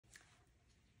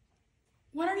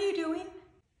What are you doing?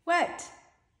 What?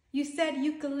 You said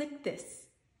eucalyptus.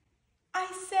 I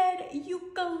said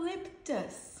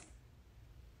eucalyptus.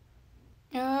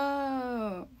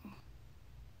 Oh.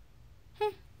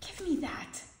 Give me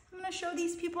that. I'm going to show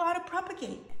these people how to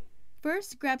propagate.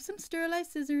 First, grab some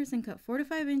sterilized scissors and cut 4 to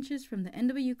 5 inches from the end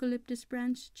of a eucalyptus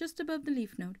branch just above the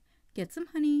leaf node. Get some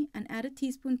honey and add a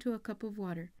teaspoon to a cup of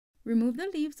water. Remove the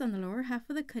leaves on the lower half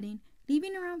of the cutting,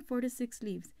 leaving around 4 to 6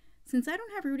 leaves. Since I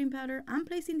don't have rooting powder, I'm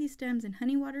placing these stems in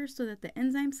honey water so that the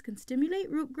enzymes can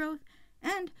stimulate root growth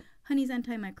and honey's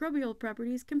antimicrobial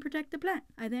properties can protect the plant.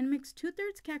 I then mixed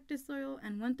 2/3 cactus soil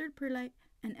and 1/3 perlite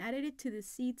and added it to the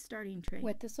seed starting tray.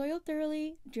 Wet the soil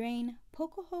thoroughly, drain,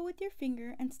 poke a hole with your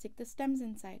finger and stick the stems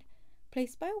inside.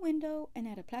 Place by a window and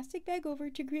add a plastic bag over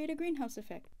to create a greenhouse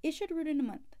effect. It should root in a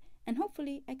month, and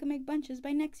hopefully I can make bunches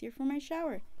by next year for my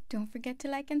shower. Don't forget to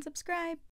like and subscribe.